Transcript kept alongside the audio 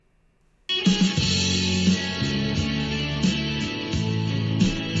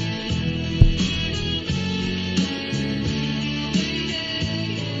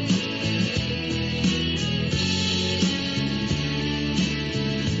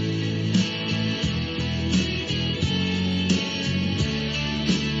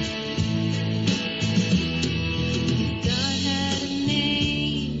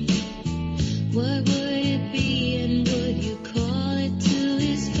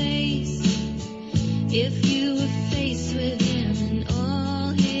If you were faced with him in all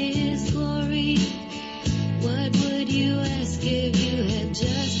his glory, what would you ask if you had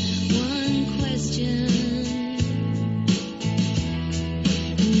just one question?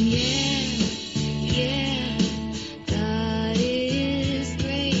 And yeah, God is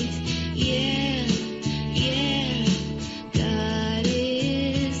great. Yeah, God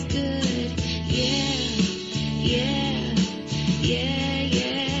is good. Yeah.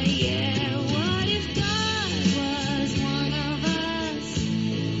 What if God was one of us?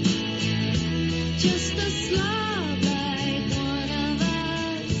 Just a slob like one of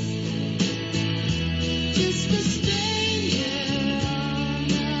us. Just a stranger on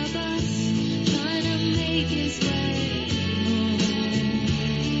the bus, trying to make his way home.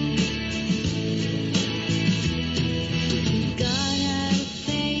 If God had a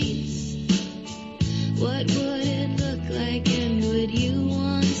face, what would it look like, and would you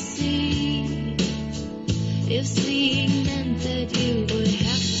want to see? If seeing meant that you would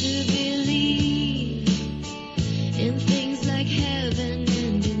have to believe in things like heaven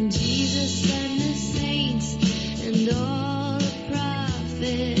and in Jesus and the saints and all the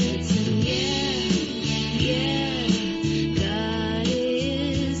prophets. And yeah, God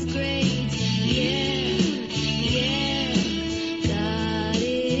is great. Yeah, God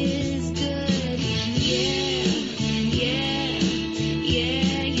is good. Yeah.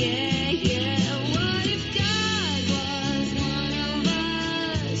 What if God was one of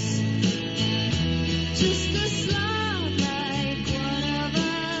us? Just a slob like one of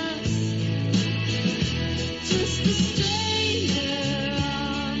us. Just a stranger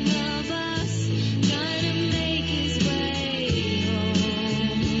on the bus, trying to make his way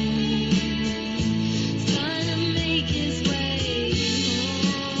home. Trying to make his way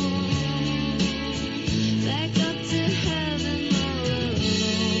home. Back up to heaven all alone.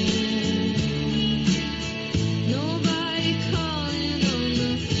 Nobody calling on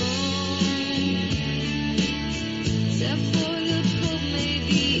the phone, except for the Pope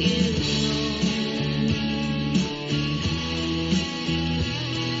maybe in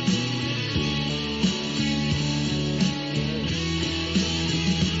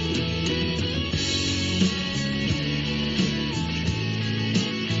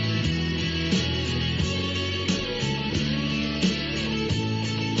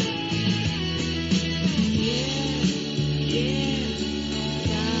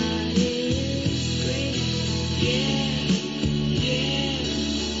God is great. Yeah,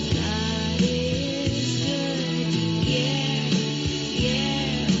 God is good. Yeah.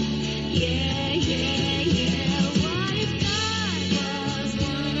 What if God was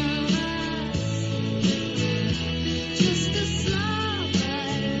one of us? Just a slob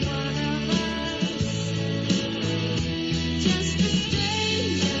like one of us. Just a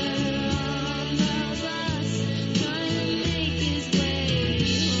stranger on the bus, trying to make his way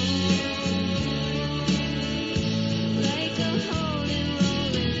home. Like a holy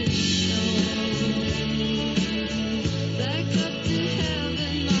rolling stone. Back up to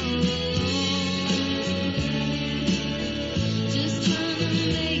heaven all alone. Just trying to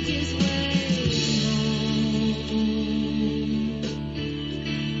make his way home.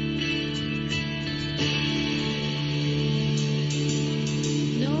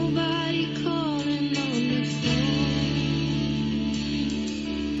 Nobody calling on the phone,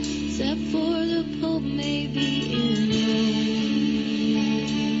 except for the Pope maybe